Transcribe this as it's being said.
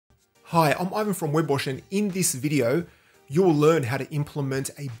Hi, I'm Ivan from WebWash, and in this video, you'll learn how to implement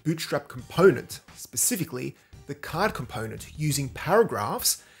a Bootstrap component, specifically the card component, using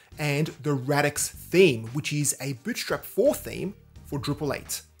Paragraphs and the Radix theme, which is a Bootstrap 4 theme for Drupal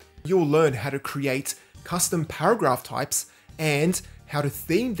 8. You'll learn how to create custom paragraph types and how to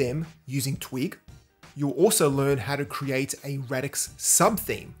theme them using Twig. You'll also learn how to create a Radix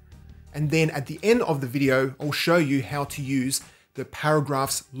sub-theme. And then at the end of the video, I'll show you how to use the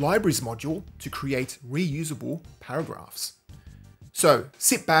Paragraphs Libraries module to create reusable paragraphs. So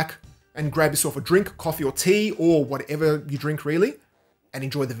sit back and grab yourself a drink, coffee or tea, or whatever you drink really, and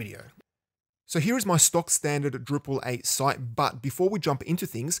enjoy the video. So here is my stock standard Drupal 8 site, but before we jump into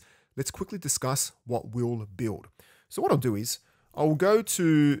things, let's quickly discuss what we'll build. So what I'll do is, I'll go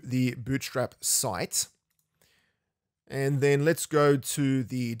to the Bootstrap site, and then let's go to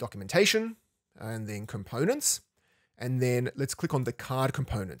the documentation, and then components, and then let's click on the card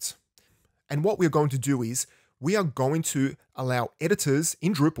component. And what we're going to do is, we are going to allow editors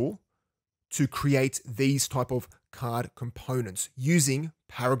in Drupal to create these type of card components using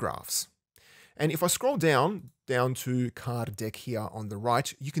paragraphs. And if I scroll down to card deck here on the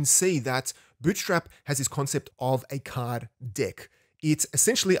right, you can see that Bootstrap has this concept of a card deck. It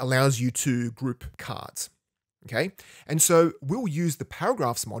essentially allows you to group cards. Okay, and so we'll use the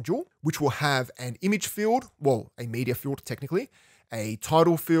Paragraphs module, which will have an image field, well, a media field technically, a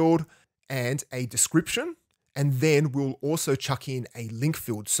title field, and a description. And then we'll also chuck in a link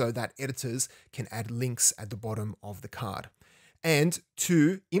field so that editors can add links at the bottom of the card. And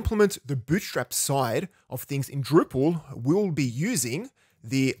to implement the Bootstrap side of things in Drupal, we'll be using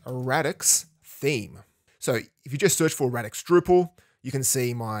the Radix theme. So if you just search for Radix Drupal, you can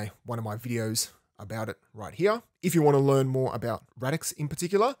see one of my videos about it right here, if you want to learn more about Radix in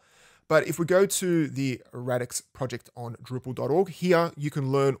particular. But if we go to the Radix project on Drupal.org, here you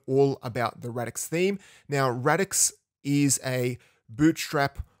can learn all about the Radix theme. Now, Radix is a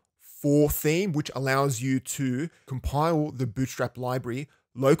Bootstrap 4 theme, which allows you to compile the Bootstrap library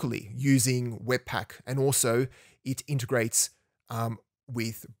locally using Webpack, and also it integrates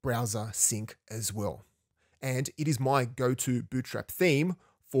with browser sync as well. And it is my go-to Bootstrap theme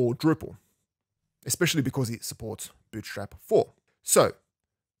for Drupal, especially because it supports Bootstrap 4. So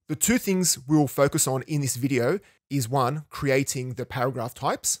the two things we'll focus on in this video is, one, creating the paragraph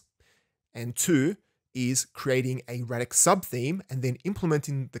types, and two, is creating a Radix sub-theme and then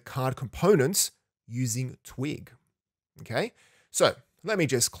implementing the card components using Twig. Okay, so let me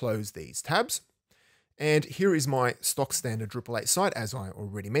just close these tabs. And here is my stock standard Drupal 8 site, as I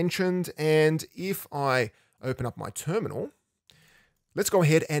already mentioned. And if I open up my terminal, let's go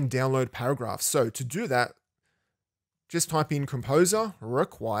ahead and download Paragraphs. So to do that, just type in composer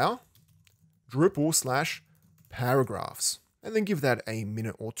require Drupal/paragraphs, and then give that a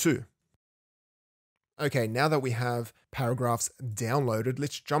minute or two. Okay, now that we have Paragraphs downloaded,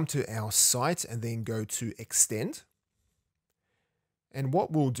 let's jump to our site and then go to extend. And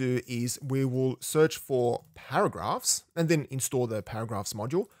what we'll do is we will search for paragraphs and then install the Paragraphs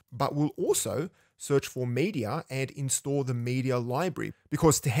module, but we'll also search for media and install the media library,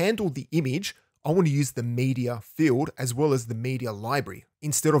 because to handle the image, I want to use the media field as well as the media library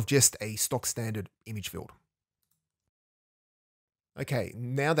instead of just a stock standard image field. Okay,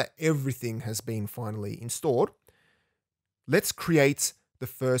 now that everything has been finally installed, let's create the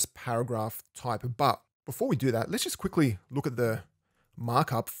first paragraph type. But before we do that, let's just quickly look at the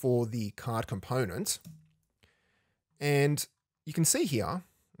markup for the card component. And you can see here,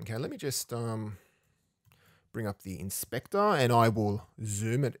 okay, let me just bring up the inspector and I will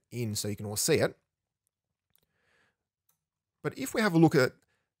zoom it in so you can all see it. But if we have a look at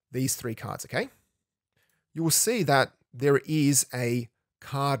these three cards, okay, you will see that there is a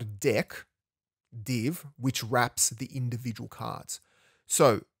card deck div which wraps the individual cards.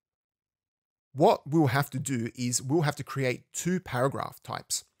 So what we'll have to do is we'll have to create two paragraph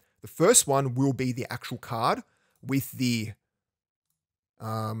types. The first one will be the actual card with the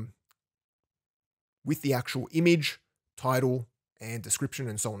actual image, title, and description,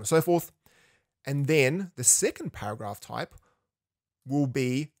 and so on and so forth. And then the second paragraph type will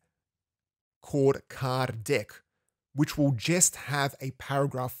be called card deck, which will just have a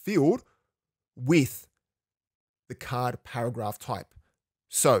paragraph field with the card paragraph type.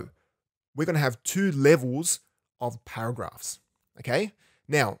 So we're going to have two levels of paragraphs. Okay.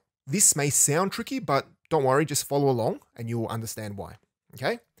 Now, this may sound tricky, but don't worry, just follow along and you'll understand why.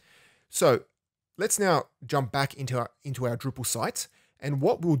 Okay. So let's now jump back into our Drupal site. And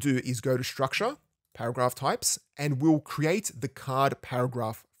what we'll do is go to structure, paragraph types, and we'll create the card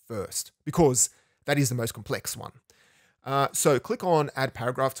paragraph first, because that is the most complex one. So click on add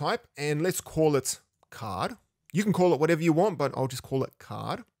paragraph type and let's call it card. You can call it whatever you want, but I'll just call it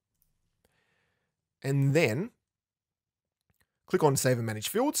card. And then click on save and manage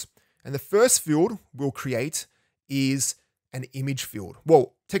fields. And the first field we'll create is an image field.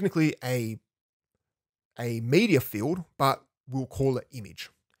 Well, technically a media field, but we'll call it image.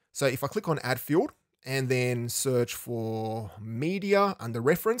 So if I click on add field and then search for media under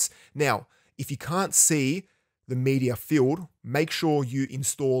reference. Now, if you can't see the media field, make sure you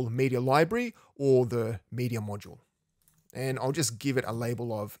install media library or the media module. And I'll just give it a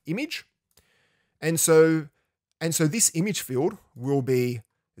label of image. And so this image field will be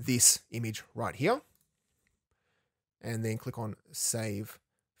this image right here. And then click on save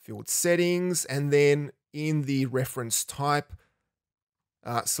field settings. And then in the reference type,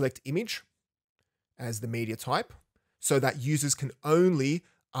 select image as the media type so that users can only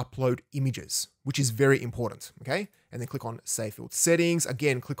upload images, which is very important, okay? And then click on save field settings.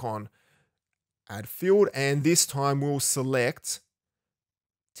 Again, click on add field, and this time we'll select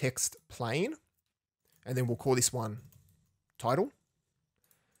text plain, and then we'll call this one title,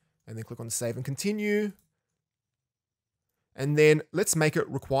 and then click on save and continue. And then let's make it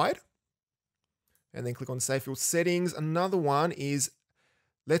required, and then click on save field settings. Another one is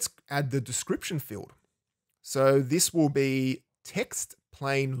let's add the description field. So this will be text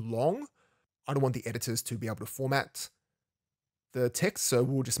plain long. I don't want the editors to be able to format the text, so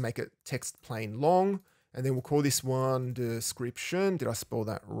we'll just make it text plain long, and then we'll call this one description. Did I spell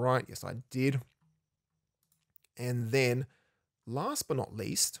that right? Yes, I did. And then last but not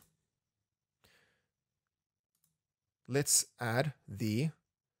least, let's add the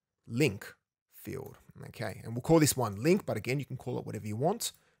link field. Okay, and we'll call this one link, but again, you can call it whatever you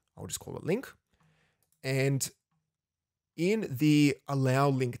want. I'll just call it link. And in the allow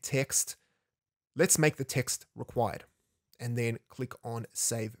link text, let's make the text required and then click on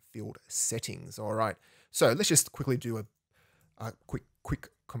save field settings. All right, so let's just quickly do a quick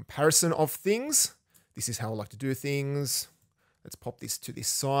comparison of things. This is how I like to do things. Let's pop this to this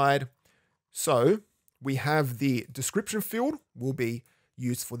side. So we have the description field will be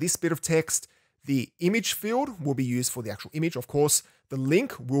used for this bit of text. The image field will be used for the actual image, of course. The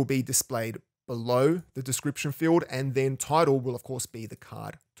link will be displayed below the description field, and then title will, of course, be the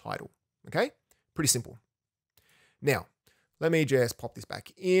card title. Okay, pretty simple. Now, let me just pop this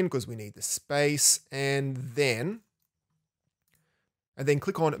back in because we need the space, and then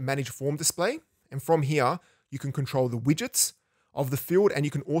click on Manage Form Display. And from here, you can control the widgets of the field, and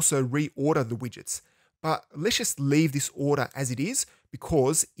you can also reorder the widgets. But let's just leave this order as it is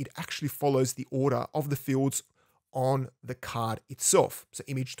because it actually follows the order of the fields on the card itself. So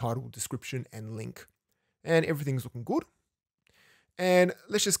image, title, description, and link. And everything's looking good. And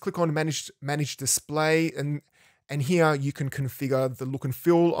let's just click on manage display. And here you can configure the look and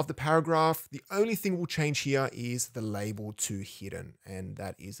feel of the paragraph. The only thing we'll change here is the label to hidden. And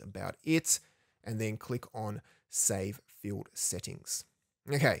that is about it. And then click on save field settings.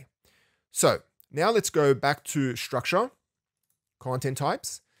 Okay, so now let's go back to structure, content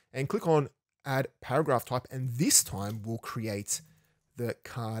types, and click on add paragraph type. And this time we'll create the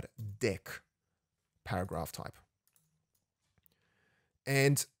card deck paragraph type.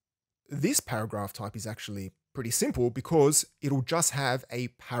 And this paragraph type is actually pretty simple because it'll just have a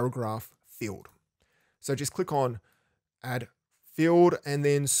paragraph field. So just click on add field and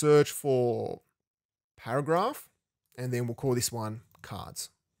then search for paragraph, and then we'll call this one cards.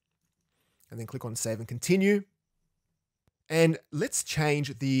 And then click on save and continue. And let's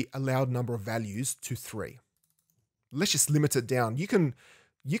change the allowed number of values to 3. Let's just limit it down. You can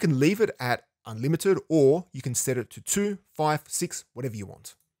leave it at unlimited, or you can set it to 2, 5, 6, whatever you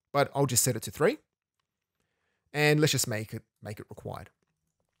want. But I'll just set it to 3. And let's just make it required.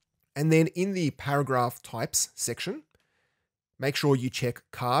 And then in the paragraph types section, make sure you check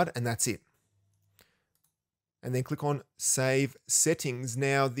card, and that's it. And then click on save settings.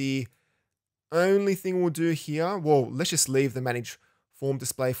 Now the only thing we'll do here, well, let's just leave the manage form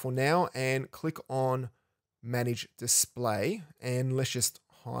display for now and click on manage display, and let's just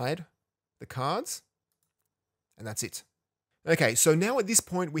hide the cards, and that's it. Okay, so now at this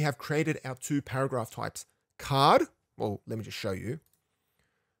point we have created our 2 paragraph types, card, well, let me just show you,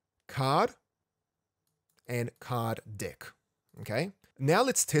 card and card deck. Okay, now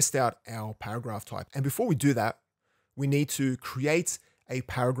let's test out our paragraph type. And before we do that, we need to create a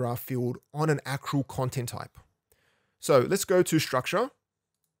paragraph field on an actual content type. So let's go to structure,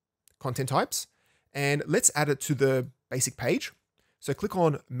 content types, and let's add it to the basic page. So click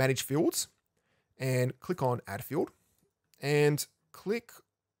on manage fields and click on add field and click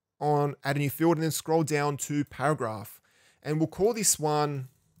on add a new field, and then scroll down to paragraph. And we'll call this one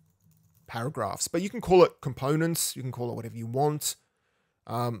paragraphs, but you can call it components. You can call it whatever you want.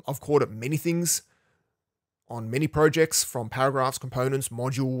 I've called it many things on many projects, from paragraphs, components,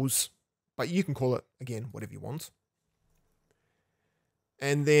 modules, but you can call it, again, whatever you want.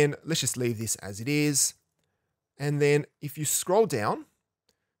 And then let's just leave this as it is. And then if you scroll down,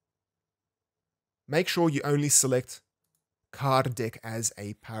 make sure you only select card deck as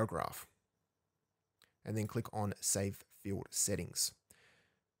a paragraph. And then click on Save Field Settings.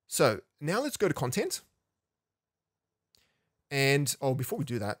 So now let's go to content. And before we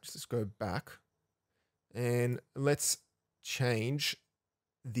do that, let's go back and let's change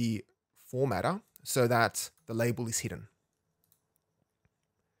the formatter so that the label is hidden.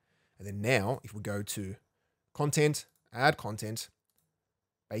 And then now if we go to content, add content,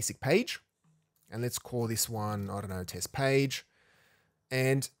 basic page, and let's call this one, I don't know, test page.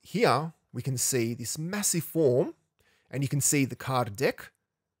 And here we can see this massive form, and you can see the card deck,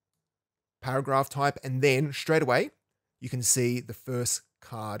 paragraph type, and then straight away you can see the first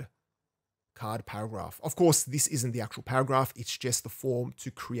card paragraph. Of course, this isn't the actual paragraph, it's just the form to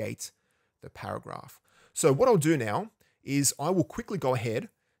create the paragraph. So what I'll do now is I will quickly go ahead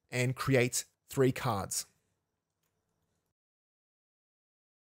and create 3 cards.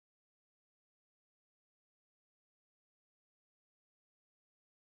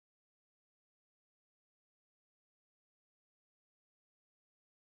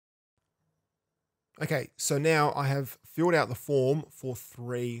 Okay, so now I have filled out the form for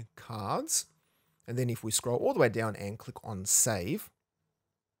 3 cards. And then if we scroll all the way down and click on save,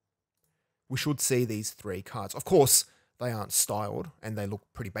 we should see these 3 cards. Of course, they aren't styled and they look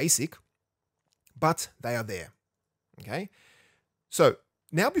pretty basic, but they are there. Okay. So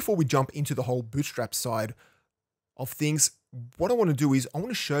now before we jump into the whole Bootstrap side of things, what I want to do is I want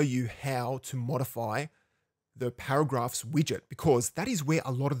to show you how to modify the paragraphs widget, because that is where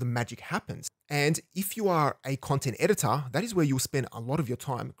a lot of the magic happens. And if you are a content editor, that is where you'll spend a lot of your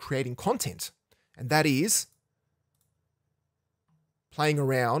time creating content. And that is playing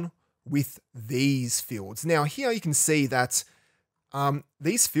around with these fields. Now here you can see that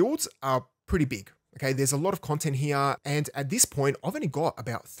these fields are pretty big. Okay, there's a lot of content here. And at this point, I've only got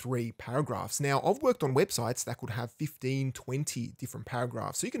about 3 paragraphs. Now I've worked on websites that could have 15, 20 different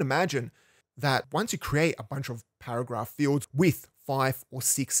paragraphs. So you can imagine that once you create a bunch of paragraph fields with 5 or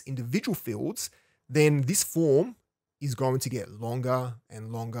 6 individual fields, then this form is going to get longer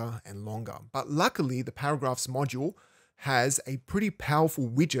and longer and longer. But luckily, the paragraphs module has a pretty powerful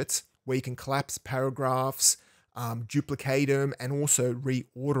widget where you can collapse paragraphs, duplicate them, and also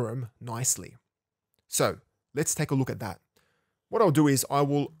reorder them nicely. So let's take a look at that. What I'll do is I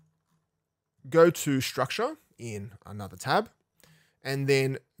will go to structure in another tab, and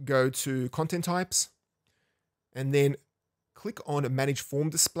then go to content types, and then click on manage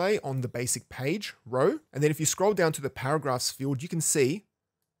form display on the basic page row. And then if you scroll down to the paragraphs field, you can see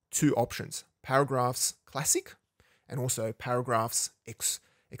 2 options: paragraphs classic and also paragraphs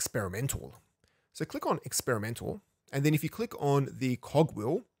experimental. So click on experimental. And then if you click on the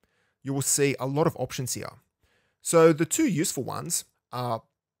cogwheel, you will see a lot of options here. So the 2 useful ones are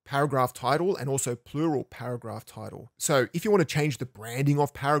paragraph title and also plural paragraph title. So if you want to change the branding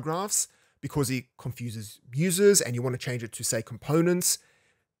of paragraphs because it confuses users and you want to change it to, say, components,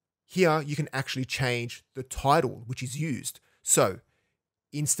 here you can actually change the title which is used. So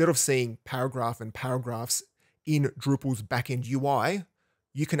instead of seeing paragraph and paragraphs in Drupal's backend UI,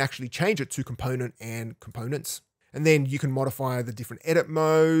 you can actually change it to component and components. And then you can modify the different edit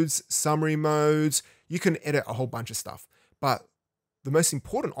modes, summary modes. You can edit a whole bunch of stuff. But the most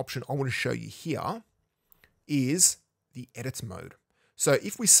important option I want to show you here is the edit mode. So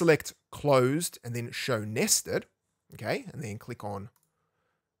if we select closed and then show nested, okay, and then click on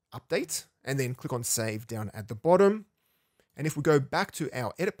update and then click on save down at the bottom. And if we go back to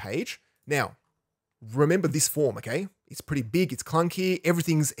our edit page, now remember this form, okay? It's pretty big, it's clunky,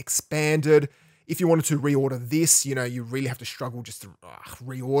 everything's expanded. If you wanted to reorder this, you know, you really have to struggle just to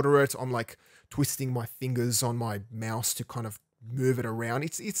reorder it. I'm like twisting my fingers on my mouse to kind of move it around.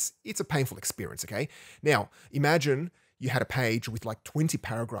 It's a painful experience, okay? Now, imagine you had a page with like 20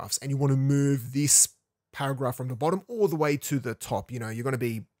 paragraphs and you want to move this paragraph from the bottom all the way to the top. You know, you're going to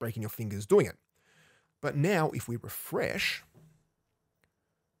be breaking your fingers doing it. But now if we refresh,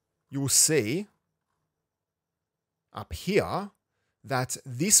 you will see up here that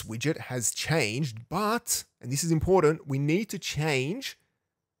this widget has changed, but, and this is important, we need to change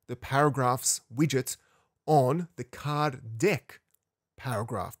the paragraphs widget on the card deck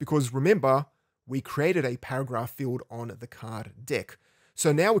paragraph, because remember, we created a paragraph field on the card deck.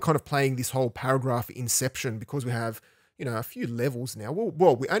 So now we're kind of playing this whole paragraph inception because we have, a few levels now.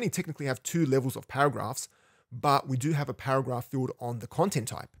 Well, we only technically have 2 levels of paragraphs, but we do have a paragraph field on the content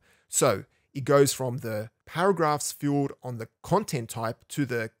type. So it goes from the paragraphs field on the content type to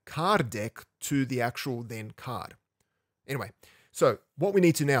the card deck to the actual then card. Anyway, so what we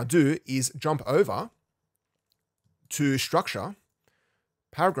need to now do is jump over to structure,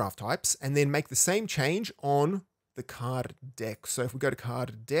 paragraph types, and then make the same change on the card deck. So if we go to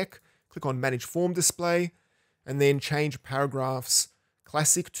card deck, click on manage form display, and then change paragraphs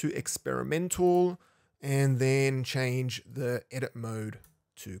classic to experimental, and then change the edit mode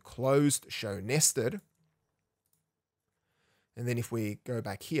to closed, show nested. And then if we go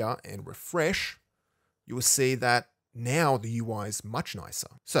back here and refresh, you will see that now the UI is much nicer.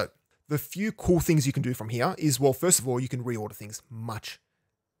 So the few cool things you can do from here is, well, first of all, you can reorder things much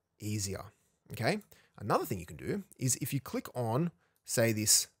easier. Okay. Another thing you can do is if you click on, say,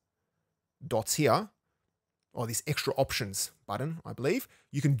 this dots here, or this extra options button, I believe,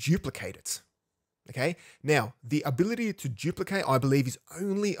 you can duplicate it. Okay. Now, the ability to duplicate, I believe, is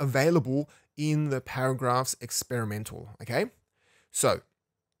only available in the paragraphs experimental. Okay. So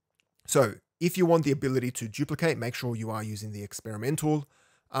if you want the ability to duplicate, make sure you are using the experimental.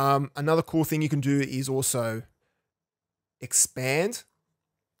 Another cool thing you can do is also expand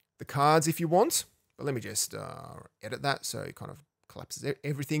the cards if you want. But let me just edit that so it kind of collapses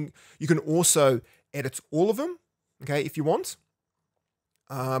everything. You can also edit all of them, okay, if you want.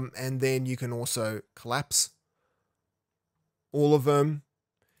 And then you can also collapse all of them.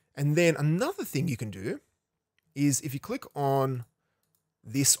 And then another thing you can do is if you click on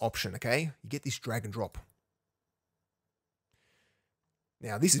this option, okay, you get this drag and drop.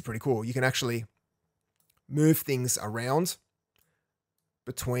 Now, this is pretty cool. You can actually move things around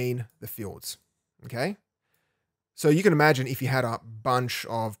between the fields, okay? So you can imagine if you had a bunch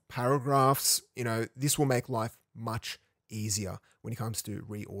of paragraphs, this will make life much easier when it comes to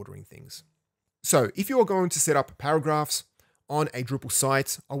reordering things. So if you're going to set up paragraphs on a Drupal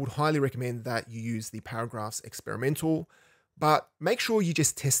site, I would highly recommend that you use the paragraphs experimental, but make sure you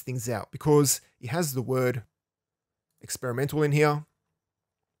just test things out because it has the word experimental in here.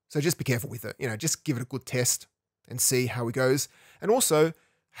 So just be careful with it, just give it a good test and see how it goes. And also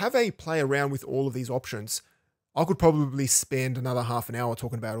have a play around with all of these options. I could probably spend another half an hour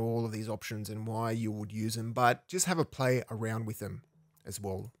talking about all of these options and why you would use them, but just have a play around with them as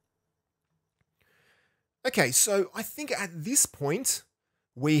well. Okay, so I think at this point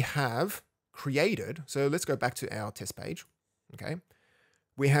we have created, so let's go back to our test page, okay?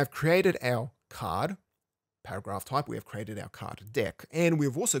 We have created our card, paragraph type, we have created our card deck, and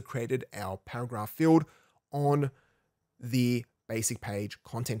we've also created our paragraph field on the basic page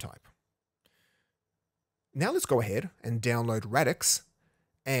content type. Now let's go ahead and download Radix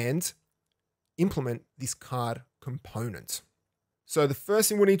and implement this card component. So the first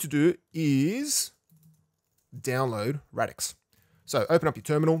thing we need to do is download Radix. So open up your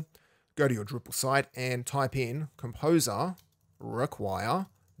terminal, go to your Drupal site and type in composer require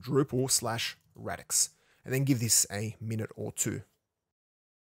Drupal/Radix, and then give this a minute or two.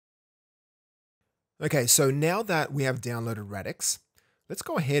 Okay, so now that we have downloaded Radix, let's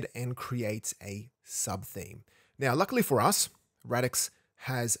go ahead and create a sub-theme. Now, luckily for us, Radix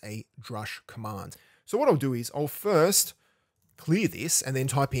has a drush command. So what I'll do is I'll first clear this and then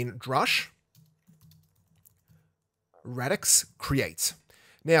type in drush Radix create.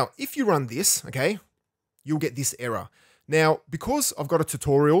 Now, if you run this, okay, you'll get this error. Now, because I've got a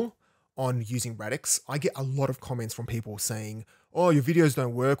tutorial on using Radix, I get a lot of comments from people saying, oh, your videos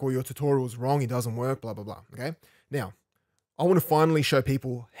don't work or your tutorial is wrong, it doesn't work, blah, blah, blah, okay? Now, I want to finally show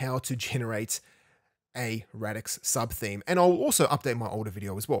people how to generate a Radix sub-theme, and I'll also update my older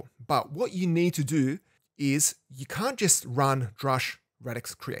video as well. But what you need to do is you can't just run drush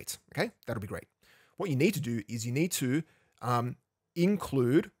Radix create, okay? That'll be great. What you need to do is you need to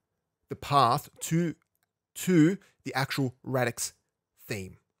include the path to the actual Radix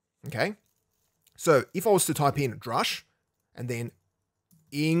theme, okay? So if I was to type in drush and then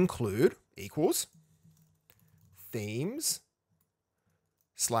include equals themes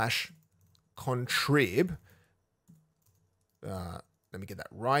 / contrib, let me get that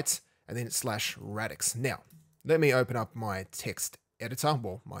right, and then / Radix. Now, let me open up my text editor,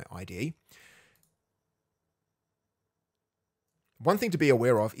 well, my IDE. One thing to be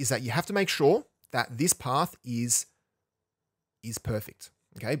aware of is that you have to make sure that this path is perfect,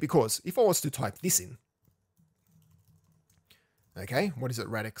 okay? Because if I was to type this in, okay, what is it,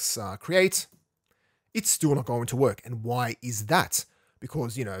 Radix create, it's still not going to work. And why is that?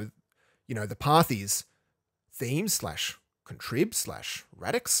 Because, the path is themes / contrib /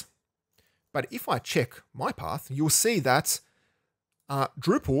 Radix, But if I check my path, you'll see that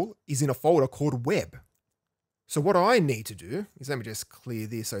Drupal is in a folder called web. So what I need to do is, let me just clear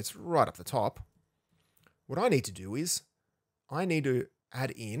this so it's right up the top. What I need to do is I need to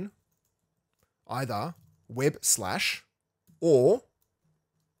add in either web slash, or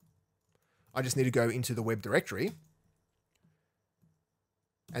I just need to go into the web directory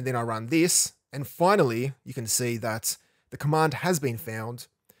and then I run this. And finally, you can see that the command has been found.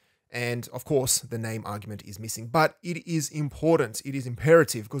 And of course, the name argument is missing, but it is important. It is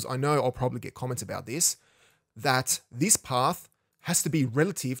imperative, because I know I'll probably get comments about this, that this path has to be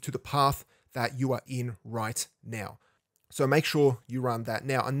relative to the path that you are in right now. So make sure you run that.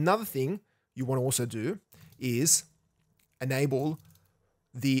 Now, another thing you want to also do is enable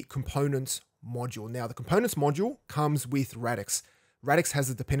the components module. Now, the components module comes with Radix. Radix has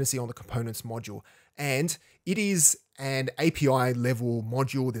a dependency on the components module, and it is an API level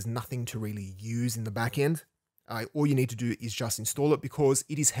module. There's nothing to really use in the backend. All you need to do is just install it, because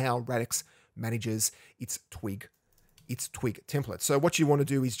it is how Radix manages its Twig template. So what you want to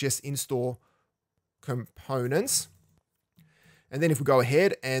do is just install components. And then if we go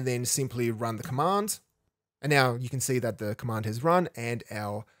ahead and then simply run the command, and now you can see that the command has run and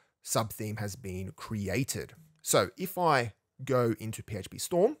our sub theme has been created. So if I go into PHP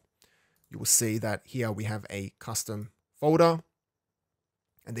Storm, you will see that here we have a custom folder,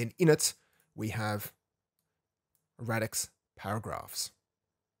 and then in it we have Radix paragraphs.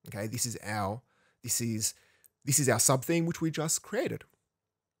 Okay, this is our sub theme which we just created.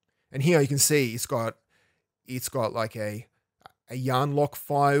 And here you can see it's got like a yarn lock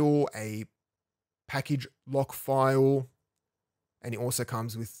file, a package lock file, and it also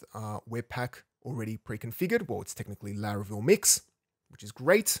comes with Webpack already pre-configured. Well, it's technically Laravel mix, which is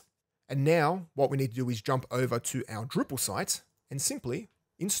great. And now what we need to do is jump over to our Drupal site and simply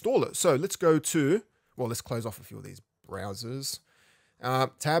install it. So let's go to, well, let's close off a few of these browsers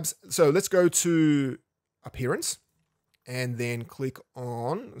tabs. So let's go to Appearance, and then click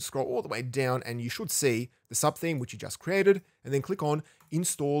on, scroll all the way down, and you should see the sub theme which you just created, and then click on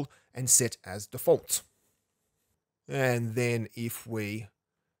Install and Set as Default. And then if we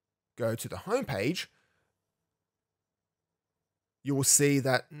go to the home page, you will see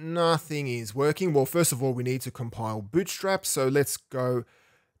that nothing is working. Well, first of all, we need to compile Bootstrap. So let's go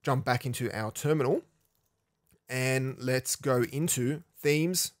jump back into our terminal, and let's go into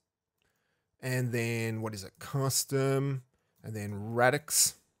Themes, and then what is it? Custom, and then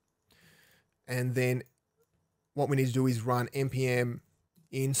Radix. And then what we need to do is run npm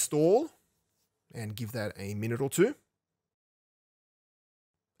install and give that a minute or two.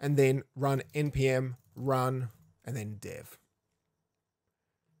 And then run npm run and then dev.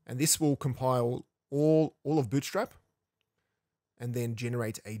 And this will compile all of Bootstrap and then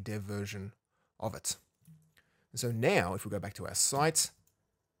generate a dev version of it. And so now if we go back to our site,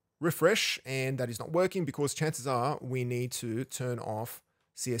 refresh, and that is not working, because chances are we need to turn off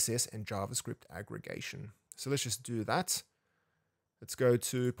CSS and JavaScript aggregation. So let's just do that. Let's go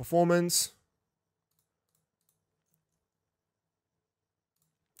to performance.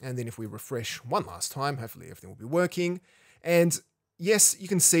 And then if we refresh one last time, hopefully everything will be working. And yes, you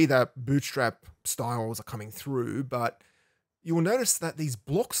can see that Bootstrap styles are coming through, but you will notice that these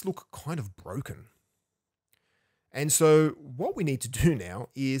blocks look kind of broken. And so what we need to do now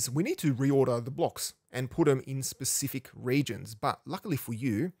is we need to reorder the blocks and put them in specific regions. But luckily for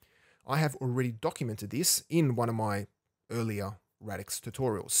you, I have already documented this in one of my earlier Radix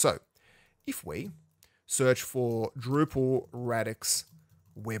tutorials. So if we search for Drupal Radix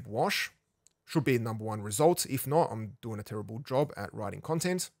Web Wash, should be the #1 result. If not, I'm doing a terrible job at writing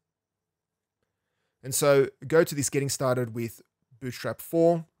content. And so go to this getting started with Bootstrap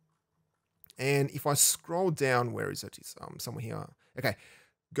 4. And if I scroll down, where is it? It's somewhere here. Okay,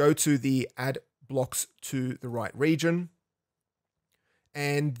 go to the add blocks to the right region.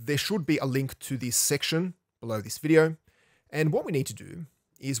 And there should be a link to this section below this video. And what we need to do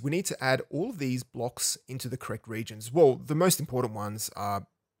is we need to add all of these blocks into the correct regions. Well, the most important ones are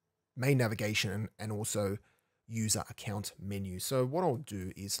main navigation and also user account menu. So what I'll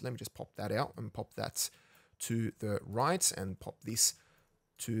do is, let me just pop that out and pop that to the right and pop this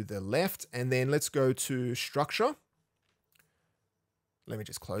to the left. And then let's go to structure. Let me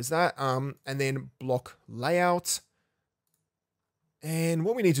just close that. And then block layout. And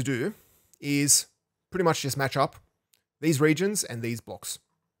what we need to do is pretty much just match up these regions and these blocks.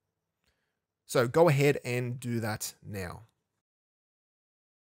 So go ahead and do that now.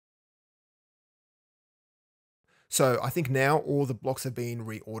 So I think now all the blocks have been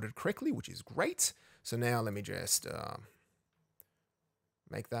reordered correctly, which is great. So now let me just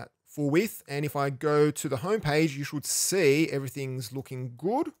make that full width. And if I go to the home page, you should see everything's looking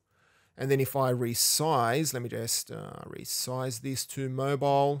good. And then if I resize, let me just resize this to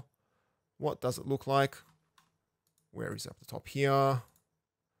mobile. What does it look like? Where is it? Up the top here?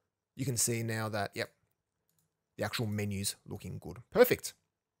 You can see now that, yep, the actual menu's looking good. Perfect.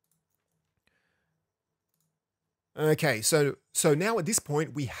 Okay, so now at this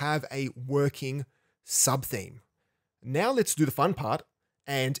point, we have a working sub-theme. Now let's do the fun part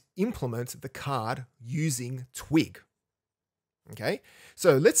and implement the card using Twig. Okay,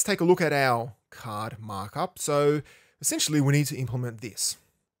 so let's take a look at our card markup. So essentially we need to implement this.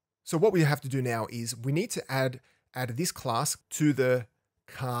 So what we have to do now is we need to add this class to the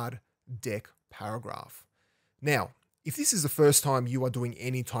card deck paragraph. Now, if this is the first time you are doing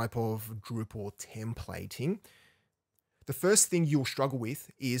any type of Drupal templating, the first thing you'll struggle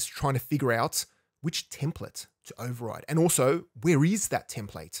with is trying to figure out which template to override. And also, where is that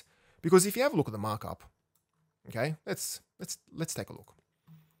template? Because if you have a look at the markup, okay, let's take a look.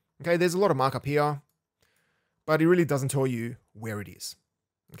 Okay, there's a lot of markup here, but it really doesn't tell you where it is.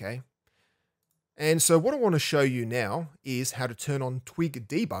 Okay. And so what I want to show you now is how to turn on Twig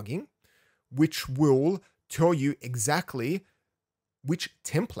debugging, which will tell you exactly which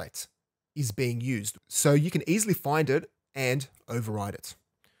template is being used. So you can easily find it and override it.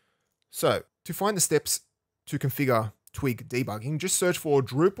 So to find the steps to configure Twig debugging, just search for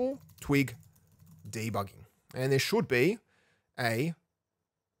Drupal Twig debugging. And there should be a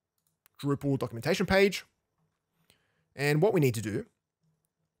Drupal documentation page. And what we need to do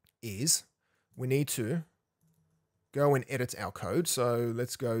is we need to go and edit our code. So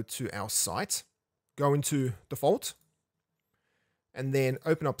let's go to our site, go into default, and then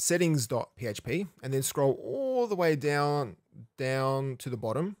open up settings.php, and then scroll all the way down to the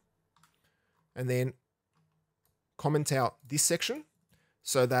bottom, and then comment out this section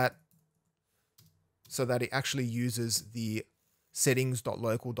so that it actually uses the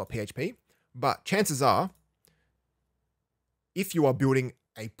settings.local.php. But chances are, if you are building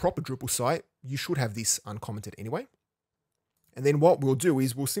a proper Drupal site, you should have this uncommented anyway. And then what we'll do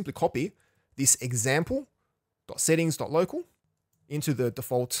is we'll simply copy this example.settings.local into the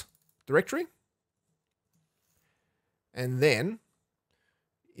default directory. And then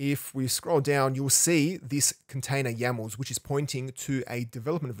if we scroll down, you'll see this container YAMLs, which is pointing to a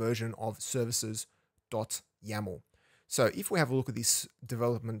development version of services.yaml. So if we have a look at this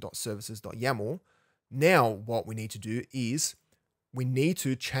development.services.yaml, now what we need to do is we need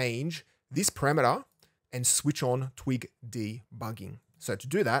to change this parameter and switch on Twig debugging. So to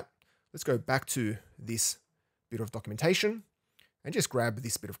do that, let's go back to this bit of documentation and just grab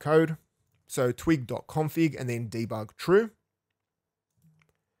this bit of code. So twig.config and then debug true.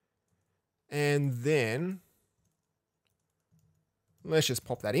 And then let's just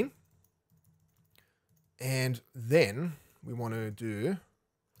pop that in. And then we want to do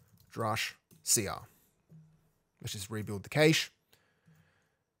drush cr. Let's just rebuild the cache.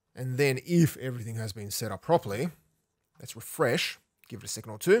 And then if everything has been set up properly, let's refresh, give it a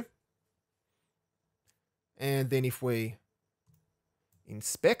second or two. And then if we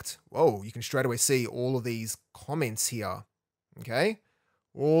inspect, whoa, you can straight away see all of these comments here. Okay,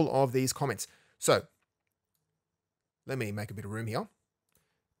 all of these comments. So let me make a bit of room here.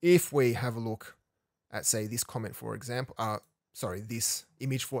 If we have a look at, say, this comment, for example, this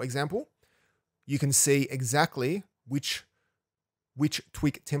image, for example, you can see exactly which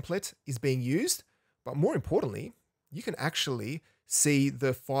Twig template is being used. But more importantly, you can actually see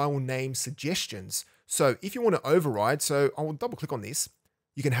the file name suggestions. So if you want to override, so I will double click on this,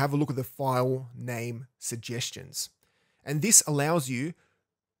 you can have a look at the file name suggestions. And this allows you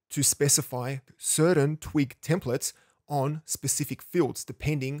to specify certain Twig templates on specific fields,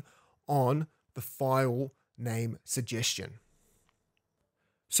 depending on the file name suggestion.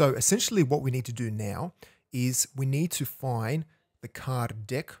 So essentially what we need to do now is we need to find the card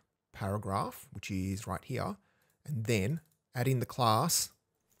deck paragraph, which is right here, and then add in the class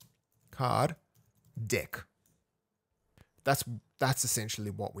card deck. That's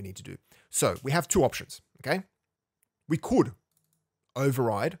essentially what we need to do. So we have two options, okay? We could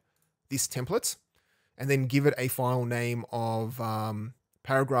override this template and then give it a file name of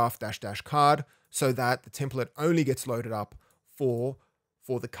paragraph-card so that the template only gets loaded up for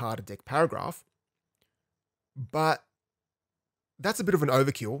the card deck paragraph. But that's a bit of an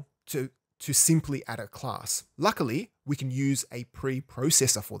overkill to simply add a class. Luckily, we can use a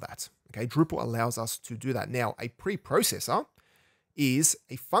preprocessor for that. Okay, Drupal allows us to do that. Now, a preprocessor is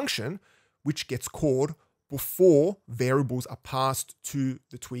a function which gets called before variables are passed to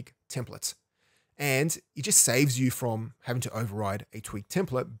the Twig template. And it just saves you from having to override a Twig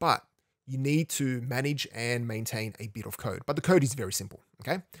template, but you need to manage and maintain a bit of code. But the code is very simple,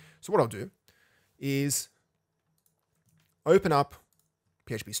 okay? So what I'll do is open up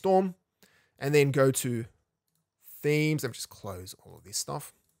PHP Storm and then go to themes. Let me just close all of this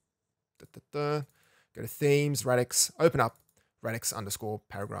stuff. Go to themes, Radix, open up Radix _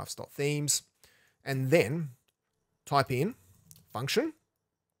 paragraphs.themes, and then type in function,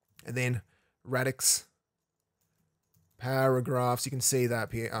 and then Radix paragraphs. You can see that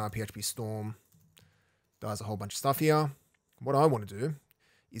PHP Storm does a whole bunch of stuff here. What I want to do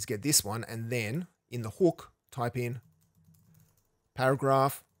is get this one, and then in the hook, type in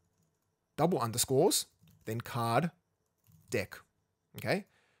paragraph, double underscores, then card deck. Okay,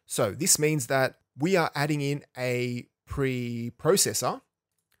 so this means that we are adding in a preprocessor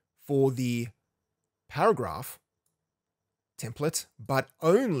for the paragraph template, but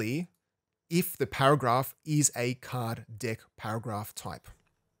only if the paragraph is a card deck paragraph type.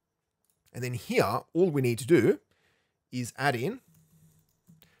 And then here, all we need to do is add in,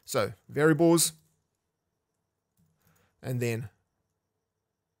 so variables, and then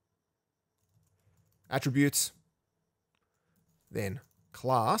attributes, then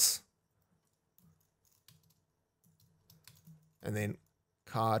class, and then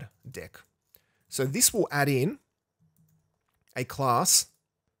card deck. So this will add in a class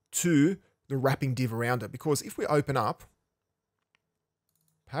to the wrapping div around it, because if we open up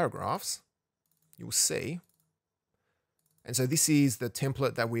paragraphs, you'll see, and so this is the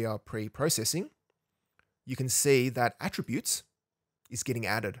template that we are pre-processing. You can see that attributes is getting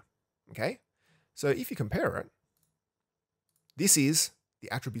added, okay? So if you compare it, this is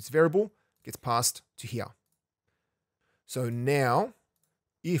the attributes variable gets passed to here. So now,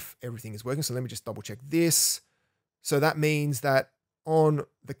 if everything is working, so let me just double check this. So that means that on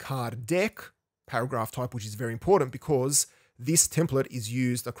the card deck paragraph type, which is very important because this template is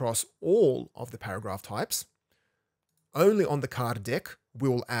used across all of the paragraph types, only on the card deck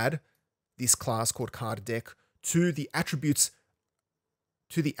we'll add this class called card deck to the attributes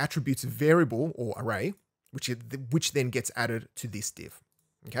variable or array, which then gets added to this div.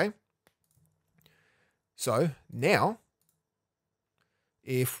 Okay. So now,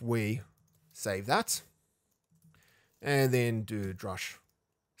 if we save that and then do drush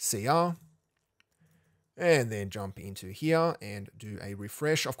cr and then jump into here and do a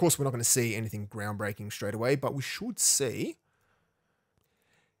refresh. Of course, we're not going to see anything groundbreaking straight away, but we should see.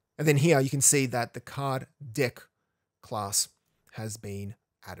 And then here you can see that the card deck class has been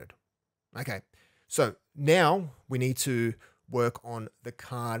added. Okay, so now we need to work on the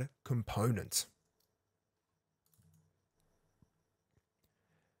card component.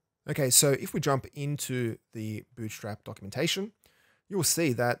 Okay, so if we jump into the Bootstrap documentation, you'll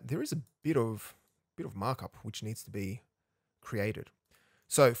see that there is a bit of markup which needs to be created.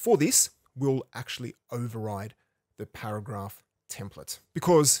 So for this, we'll actually override the paragraph template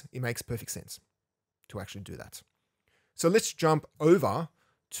because it makes perfect sense to actually do that. So let's jump over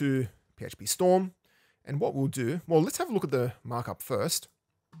to PHP Storm, and what we'll do, well, let's have a look at the markup first.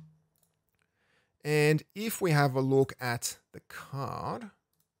 And if we have a look at the card,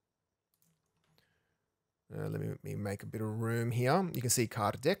 let me make a bit of room here. You can see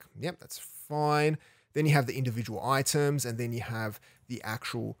card deck. Yep, that's fine. Then you have the individual items, and then you have the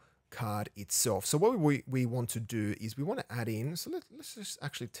actual card itself. So what we want to do is we want to add in, so let's just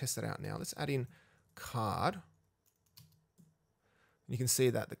actually test it out now. Let's add in card. You can see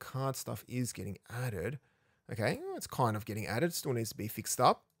that the card stuff is getting added. Okay, it's kind of getting added. Still needs to be fixed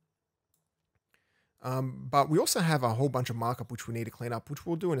up. But we also have a whole bunch of markup which we need to clean up, which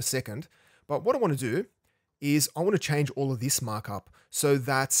we'll do in a second. But what I want to do is I want to change all of this markup so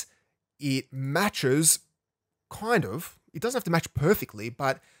that it matches kind of, it doesn't have to match perfectly,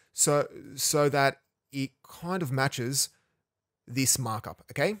 but so that it kind of matches this markup,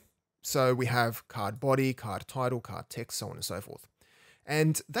 okay? So we have card body, card title, card text, so on and so forth.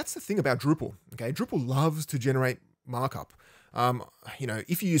 And that's the thing about Drupal, okay? Drupal loves to generate markup. You know,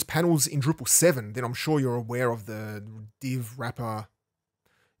 if you use panels in Drupal 7, then I'm sure you're aware of the div wrapper,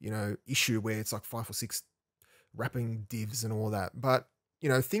 you know, issue where it's like 5 or 6 wrapping divs and all that. But, you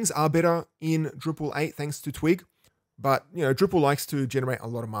know, things are better in Drupal 8 thanks to Twig. But, you know, Drupal likes to generate a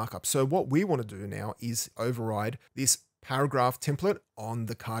lot of markup. So what we want to do now is override this paragraph template on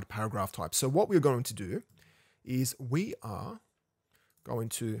the card paragraph type. So what we're going to do is we are going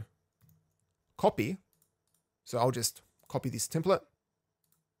to copy. So I'll just copy this template.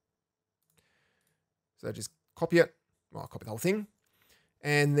 So just copy it. Well, I'll copy the whole thing.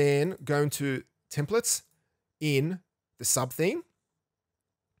 And then go into templates in the sub theme.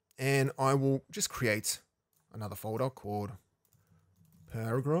 And I will just create another folder called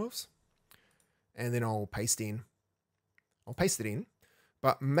Paragraphs. And then I'll paste it in,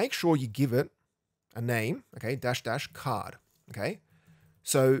 but make sure you give it a name, okay, -- card, okay?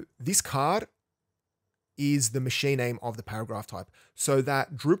 So this card is the machine name of the paragraph type, so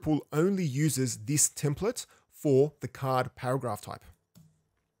that Drupal only uses this template for the card paragraph type.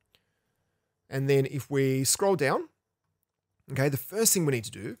 And then if we scroll down, okay, the first thing we need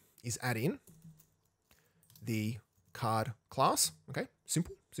to do is add in the card class, okay,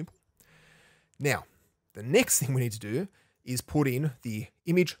 simple. Now, the next thing we need to do is put in the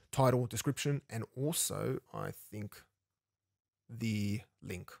image, title, description, and also, I think, the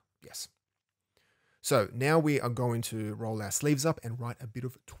link. Yes. So now we are going to roll our sleeves up and write a bit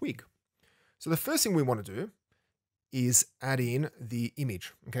of Twig. So the first thing we want to do is add in the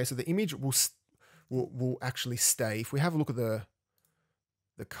image. Okay, so the image will actually stay. If we have a look at the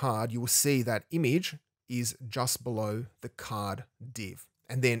card, you will see that image is just below the card div.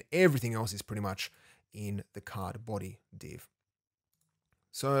 And then everything else is pretty much in the card body div.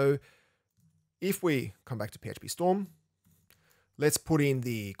 So if we come back to PHP Storm, let's put in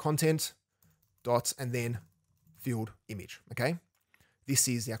the content dots and then field image, okay? This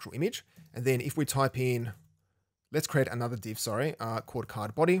is the actual image. And then if we type in, let's create another div, called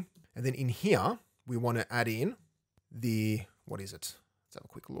card body. And then in here, we want to add in the, what is it? Let's have a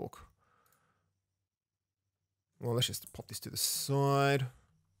quick look. Well, let's just pop this to the side.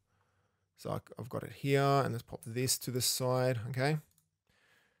 So I've got it here, and let's pop this to the side, okay?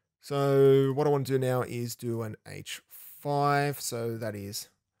 So what I want to do now is do an H5. So that is,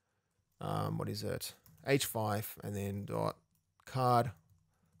 what is it? H5 and then dot card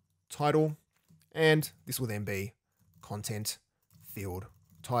title. And this will then be content field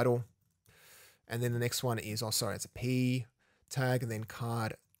title. And then the next one is, it's a P tag and then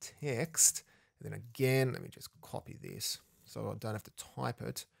card text. And then again, let me just copy this so I don't have to type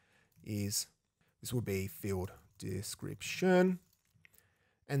it. This will be field description.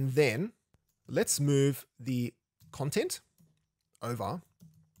 And then let's move the content over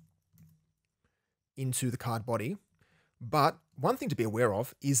into the card body. But one thing to be aware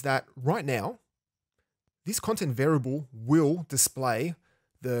of is that right now, this content variable will display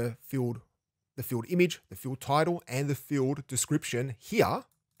the field image, the field title, and the field description here,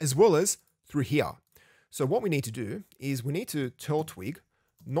 as well as through here. So what we need to do is we need to tell Twig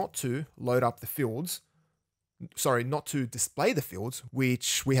not to load up the fields, not to display the fields,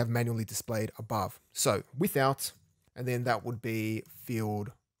 which we have manually displayed above. So without, and then that would be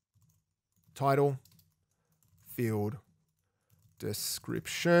field title, field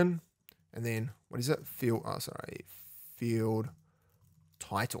description, and then what is it? Field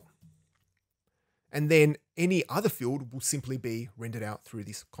title. And then any other field will simply be rendered out through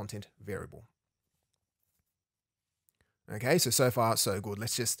this content variable. Okay, so far so good.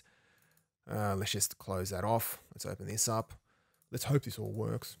 Let's just close that off. Let's open this up. Let's hope this all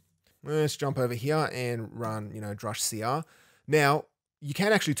works. Let's jump over here and run, drush cr. Now, you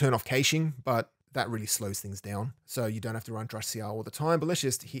can actually turn off caching, but that really slows things down. So you don't have to run drush cr all the time, but let's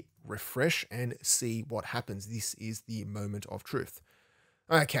just hit refresh and see what happens. This is the moment of truth.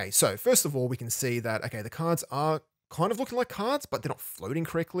 Okay, so first of all, we can see that, okay, the cards are kind of looking like cards, but they're not floating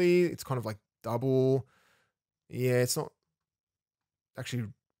correctly. It's kind of like double. Yeah, it's not actually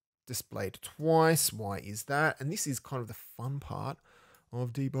displayed twice. Why is that? And this is kind of the fun part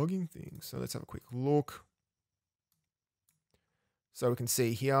of debugging things. So let's have a quick look. So we can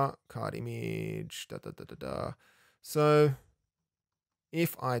see here, card image, So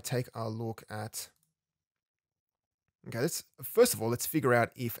if I take a look at, okay, first of all, let's figure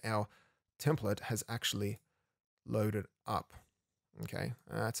out if our template has actually loaded up. Okay,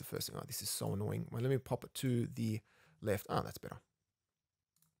 that's the first thing. Oh, this is so annoying. Well, let me pop it to the left. Oh, that's better.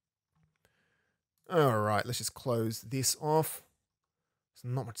 All right, let's just close this off.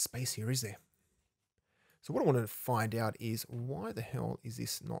 There's not much space here, is there? So what I want to find out is why the hell is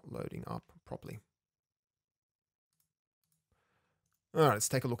this not loading up properly? All right, let's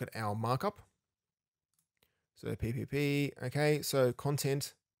take a look at our markup. So PPP, okay, so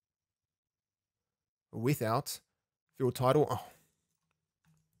content without field title,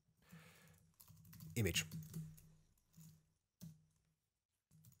 image.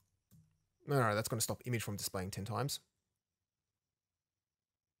 All right, that's going to stop image from displaying 10 times.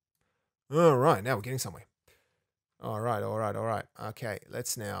 All right, now we're getting somewhere. All right. Okay,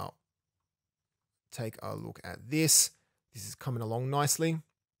 let's now take a look at this. This is coming along nicely.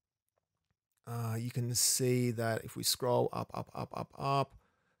 You can see that if we scroll up,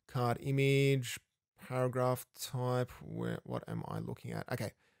 card image, paragraph type, what am I looking at?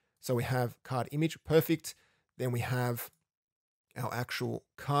 Okay, So we have card image, perfect. Then we have our actual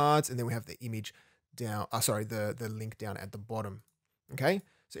cards, and then we have the image down, the link down at the bottom. Okay,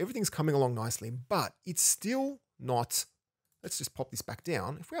 so everything's coming along nicely, but it's still not, let's just pop this back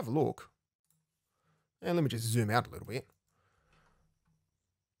down. If we have a look, and let me just zoom out a little bit,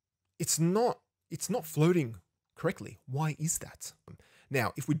 it's not floating correctly. Why is that?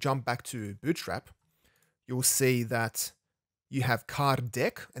 Now, if we jump back to Bootstrap, you'll see that you have card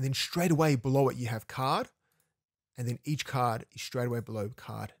deck, and then straight away below it, you have card, and then each card is straight away below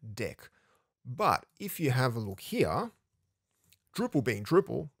card deck. But if you have a look here, Drupal being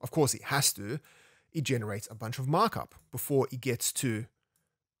Drupal, of course it has to, it generates a bunch of markup before it gets to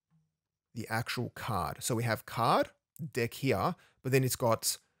the actual card. So we have card deck here, but then it's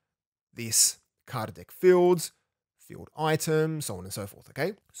got this card deck fields, field items, so on and so forth,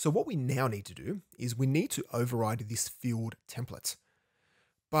 okay? So what we now need to do is we need to override this field template.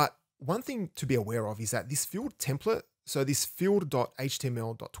 But one thing to be aware of is that this field template, so this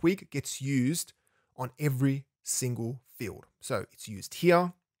field.html.twig gets used on every single field. So it's used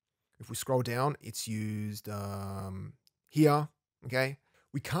here. If we scroll down, it's used here, okay?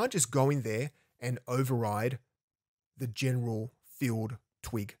 We can't just go in there and override the general field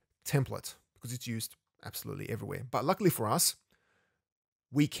Twig template because it's used absolutely everywhere. But luckily for us,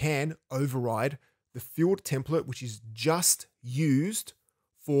 we can override the field template, which is just used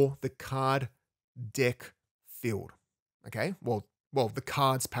for the card deck field. Okay, well, the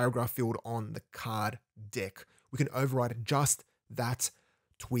cards paragraph field on the card deck. We can override just that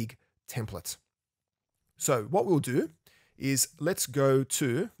Twig template. So what we'll do is let's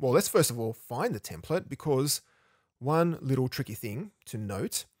first of all find the template, because one little tricky thing to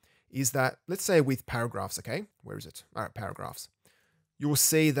note is that, let's say with paragraphs, okay, where is it? All right, paragraphs. You'll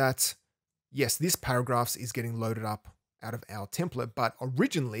see that, yes, this paragraphs is getting loaded up out of our template, but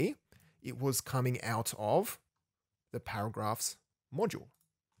originally it was coming out of the paragraphs module.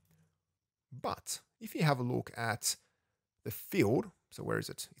 But if you have a look at the field, so where is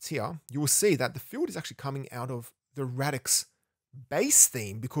it? It's here. You will see that the field is actually coming out of the Radix base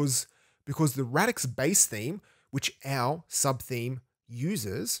theme, because the Radix base theme, which our sub-theme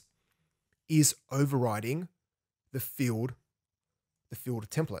uses, is overriding the field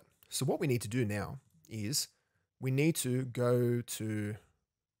template. So what we need to do now is we need to go to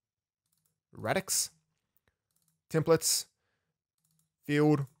Radix, templates,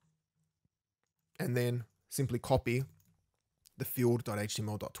 field, and then simply copy the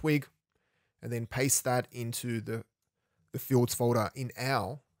field.html.twig and then paste that into the fields folder in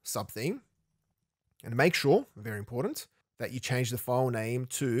our sub-theme. And make sure, very important, that you change the file name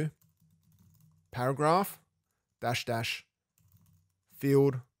to paragraph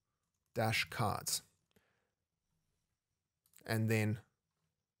field cards. And then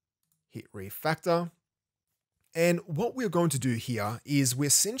hit refactor. And what we're going to do here is we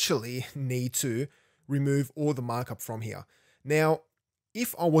essentially need to remove all the markup from here. Now,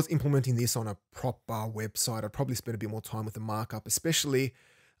 if I was implementing this on a proper website, I'd probably spend a bit more time with the markup, especially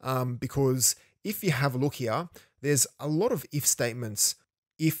because if you have a look here, there's a lot of if statements.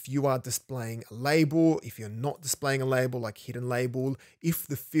 If you are displaying a label, if you're not displaying a label, like hidden label, if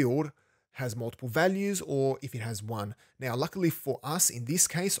the field has multiple values, or if it has one. Now, luckily for us, in this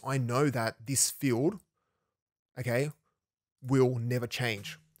case, I know that this field, okay, will never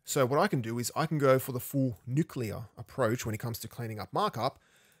change. So what I can do is I can go for the full nuclear approach when it comes to cleaning up markup,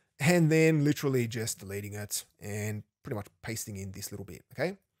 and then literally just deleting it and pretty much pasting in this little bit,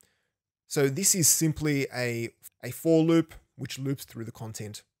 okay? So this is simply a for loop which loops through the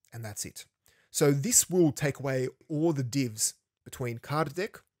content, and that's it. So this will take away all the divs between card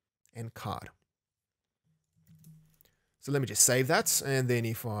deck and card. So let me just save that, and then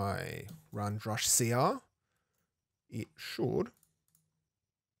if I run drush cr, it should.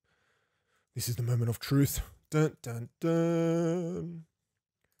 This is the moment of truth. Dun, dun, dun.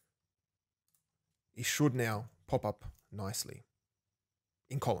 It should now pop up nicely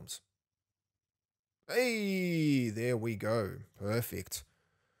in columns. Hey, there we go. Perfect.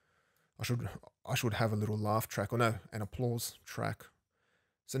 I should have a little laugh track, or no, an applause track.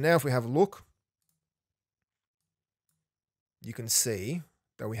 So now if we have a look, you can see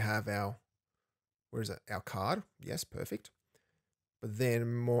that we have our, where is it? Our card. Yes, perfect. But then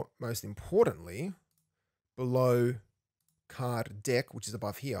most importantly, below card deck, which is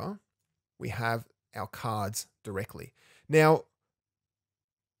above here, we have our cards directly. Now,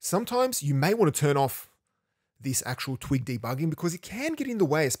 sometimes you may want to turn off this actual Twig debugging because it can get in the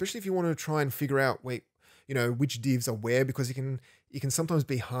way, especially if you want to try and figure out, which divs are where, because it can sometimes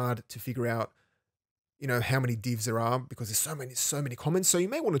be hard to figure out, how many divs there are because there's so many comments. So you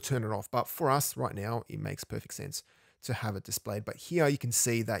may want to turn it off. But for us right now, it makes perfect sense to have it displayed. But here you can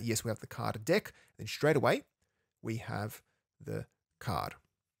see that, yes, we have the card deck. Then straight away, we have the card.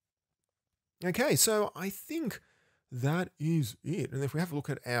 Okay, so I think that is it. And if we have a look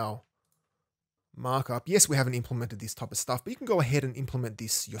at our markup, yes, we haven't implemented this type of stuff, but you can go ahead and implement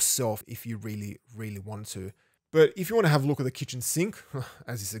this yourself if you really, really want to. But if you want to have a look at the kitchen sink,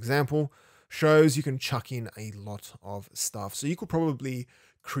 as this example shows, you can chuck in a lot of stuff. So you could probably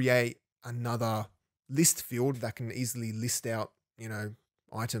create another list field that can easily list out,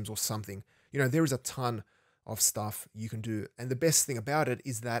 items or something. There is a ton of stuff you can do. And the best thing about it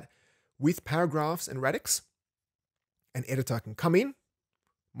is that with Paragraphs and Radix, an editor can come in,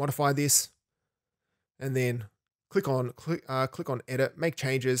 modify this, and then click on edit, make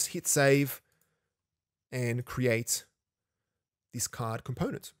changes, hit save, and create this card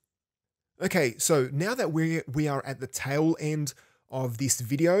component. Okay, so now that we are at the tail end of this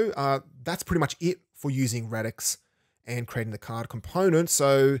video, that's pretty much it for using Radix and creating the card component.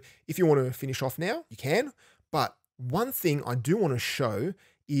 So if you want to finish off now, you can. But one thing I do want to show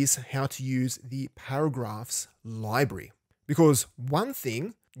is how to use the Paragraphs library. Because one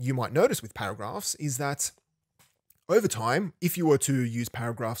thing you might notice with Paragraphs is that over time, if you were to use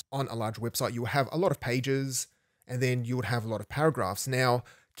Paragraphs on a large website, you will have a lot of pages and then you would have a lot of paragraphs. Now,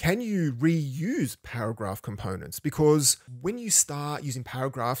 can you reuse paragraph components? Because when you start using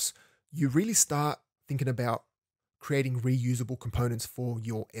paragraphs, you really start thinking about creating reusable components for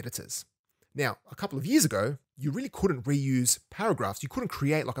your editors. Now, a couple of years ago, you really couldn't reuse paragraphs. You couldn't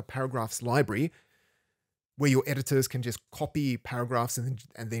create like a paragraphs library where your editors can just copy paragraphs and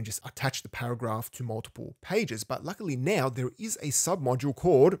then just attach the paragraph to multiple pages. But luckily now there is a submodule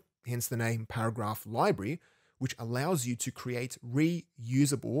called, hence the name Paragraph Library, which allows you to create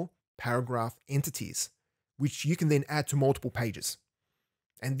reusable paragraph entities, which you can then add to multiple pages.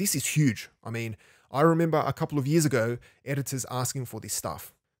 And this is huge. I mean, I remember a couple of years ago, editors asking for this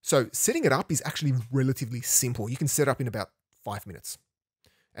stuff. So setting it up is actually relatively simple. You can set it up in about 5 minutes.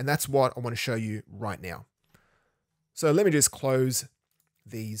 And that's what I want to show you right now. So let me just close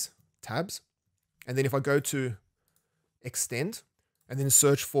these tabs. And then if I go to extend and then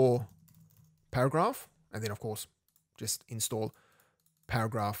search for paragraph, and then of course, just install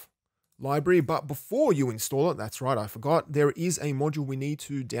Paragraph Library. But before you install it, that's right, I forgot, there is a module we need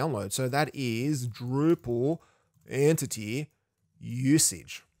to download. So that is Drupal Entity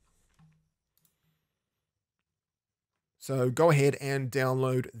Usage. So go ahead and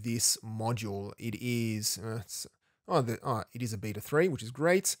download this module. It is, it is a beta 3, which is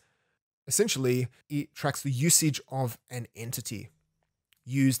great. Essentially, it tracks the usage of an entity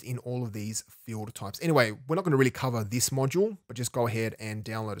used in all of these field types. Anyway, we're not going to really cover this module, but just go ahead and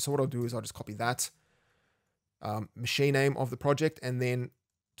download it. So what I'll do is I'll just copy that machine name of the project and then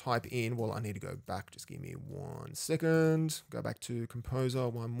type in, well, I need to go back. Just give me 1 second. Go back to Composer,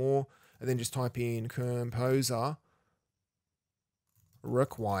 one more, and then just type in Composer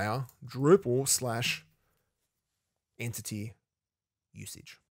require Drupal / entity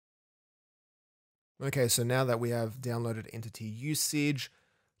usage. Okay, so now that we have downloaded entity usage,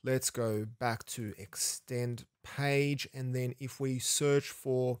 let's go back to extend page. And then if we search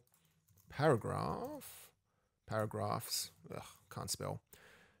for paragraphs, can't spell.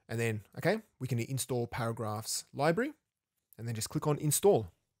 And then, okay, we can install Paragraphs Library and then just click on install.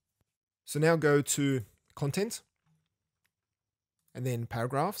 So now go to content and then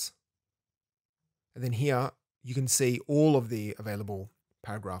paragraphs. And then here you can see all of the available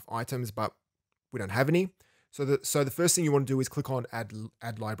paragraph items, but we don't have any. So the first thing you want to do is click on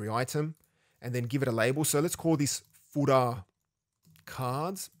add library item and then give it a label. So let's call this footer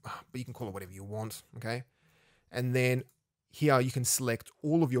cards, but you can call it whatever you want. Okay. And then here you can select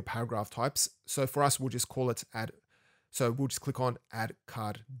all of your paragraph types. So for us, we'll just call it add. So we'll just click on add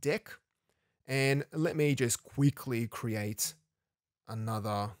card deck. And let me just quickly create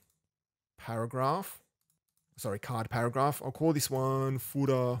another paragraph. Sorry, card paragraph. I'll call this one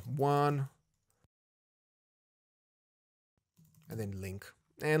footer 1. And then link.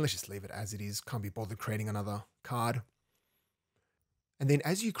 And let's just leave it as it is. Can't be bothered creating another card. And then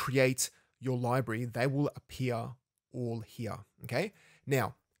as you create your library, they will appear all here. Okay.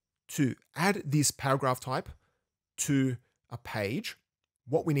 Now, to add this paragraph type to a page,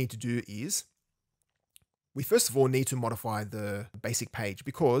 what we need to do is we first of all need to modify the basic page,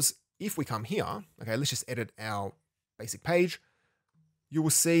 because if we come here, okay, let's just edit our basic page, you will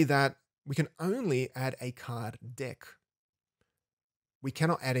see that we can only add a card deck. We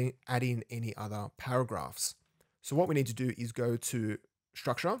cannot add in any other paragraphs. So what we need to do is go to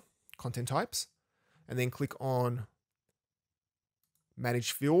structure, content types, and then click on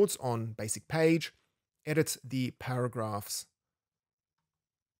Manage Fields on Basic Page, edit the Paragraphs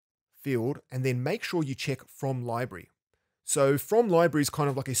field, and then make sure you check From Library. So From Library is kind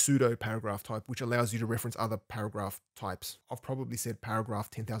of like a pseudo paragraph type, which allows you to reference other paragraph types. I've probably said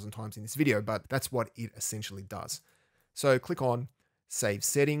paragraph 10,000 times in this video, but that's what it essentially does. So click on Save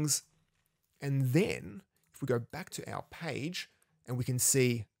Settings, and then if we go back to our page, and we can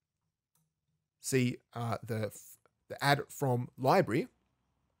see the add from library,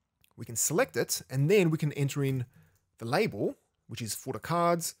 we can select it, and then we can enter in the label, which is footer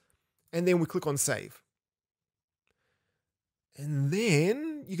cards, and then we click on Save. And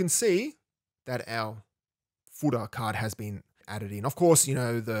then you can see that our footer card has been added in. Of course, you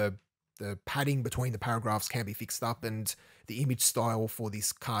know, the padding between the paragraphs can be fixed up, and the image style for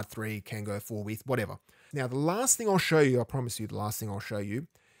this card 3 can go 4 with, whatever. Now, the last thing I'll show you, I promise you the last thing I'll show you,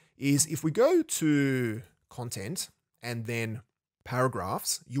 is if we go to Content and then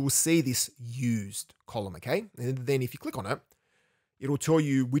Paragraphs, you will see this Used column, okay? And then if you click on it, it'll tell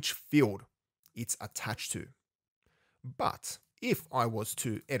you which field it's attached to. But if I was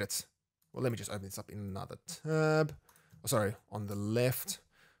to edit, well, let me just open this up in another tab. Oh, sorry, on the left.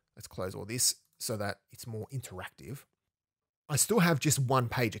 Let's close all this so that it's more interactive. I still have just one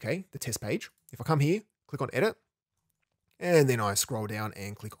page, okay? The test page. If I come here, click on Edit, and then I scroll down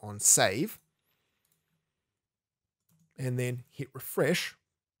and click on Save, and then hit Refresh,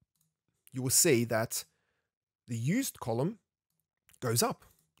 you will see that the Used column goes up.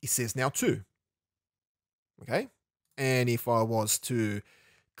 It says now 2, okay? And if I was to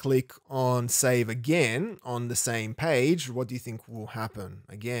click on Save again on the same page, what do you think will happen?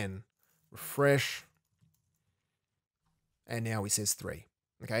 Again, refresh, and now it says 3,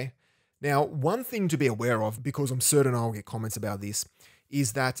 okay? Now, one thing to be aware of, because I'm certain I'll get comments about this,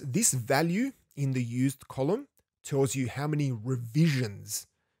 is that this value in the Used column tells you how many revisions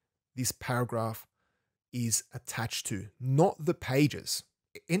this paragraph is attached to, not the pages.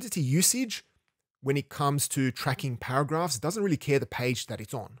 Entity usage, when it comes to tracking paragraphs, doesn't really care the page that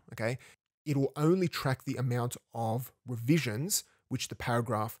it's on, okay? It will only track the amount of revisions which the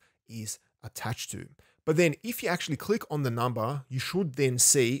paragraph is attached to. But then if you actually click on the number, you should then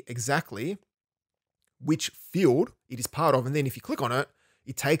see exactly which field it is part of. And then if you click on it,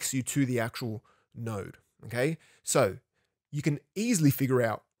 it takes you to the actual node, okay? So you can easily figure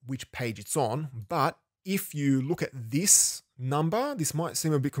out which page it's on, but if you look at this number, this might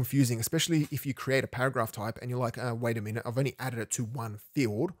seem a bit confusing, especially if you create a paragraph type and you're like, wait a minute, I've only added it to one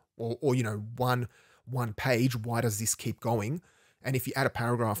field or you know, one page. Why does this keep going? And if you add a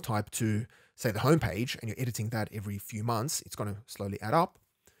paragraph type to, say, the home page, and you're editing that every few months, it's going to slowly add up.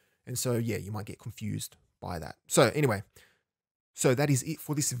 And so, yeah, you might get confused by that. So anyway, so that is it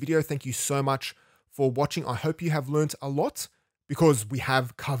for this video. Thank you so much for watching. I hope you have learned a lot, because we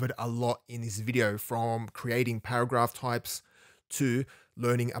have covered a lot in this video, from creating paragraph types to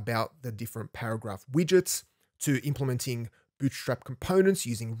learning about the different paragraph widgets, to implementing Bootstrap components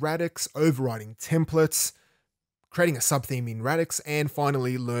using Radix, overriding templates, creating a subtheme in Radix, and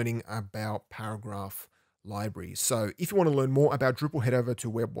finally learning about paragraph libraries. So if you want to learn more about Drupal, head over to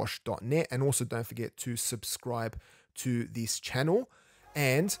webwash.net, and also don't forget to subscribe to this channel.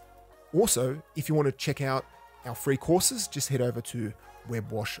 And also, if you want to check out our free courses, just head over to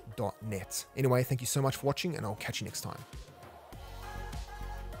webwash.net. Anyway, thank you so much for watching, and I'll catch you next time.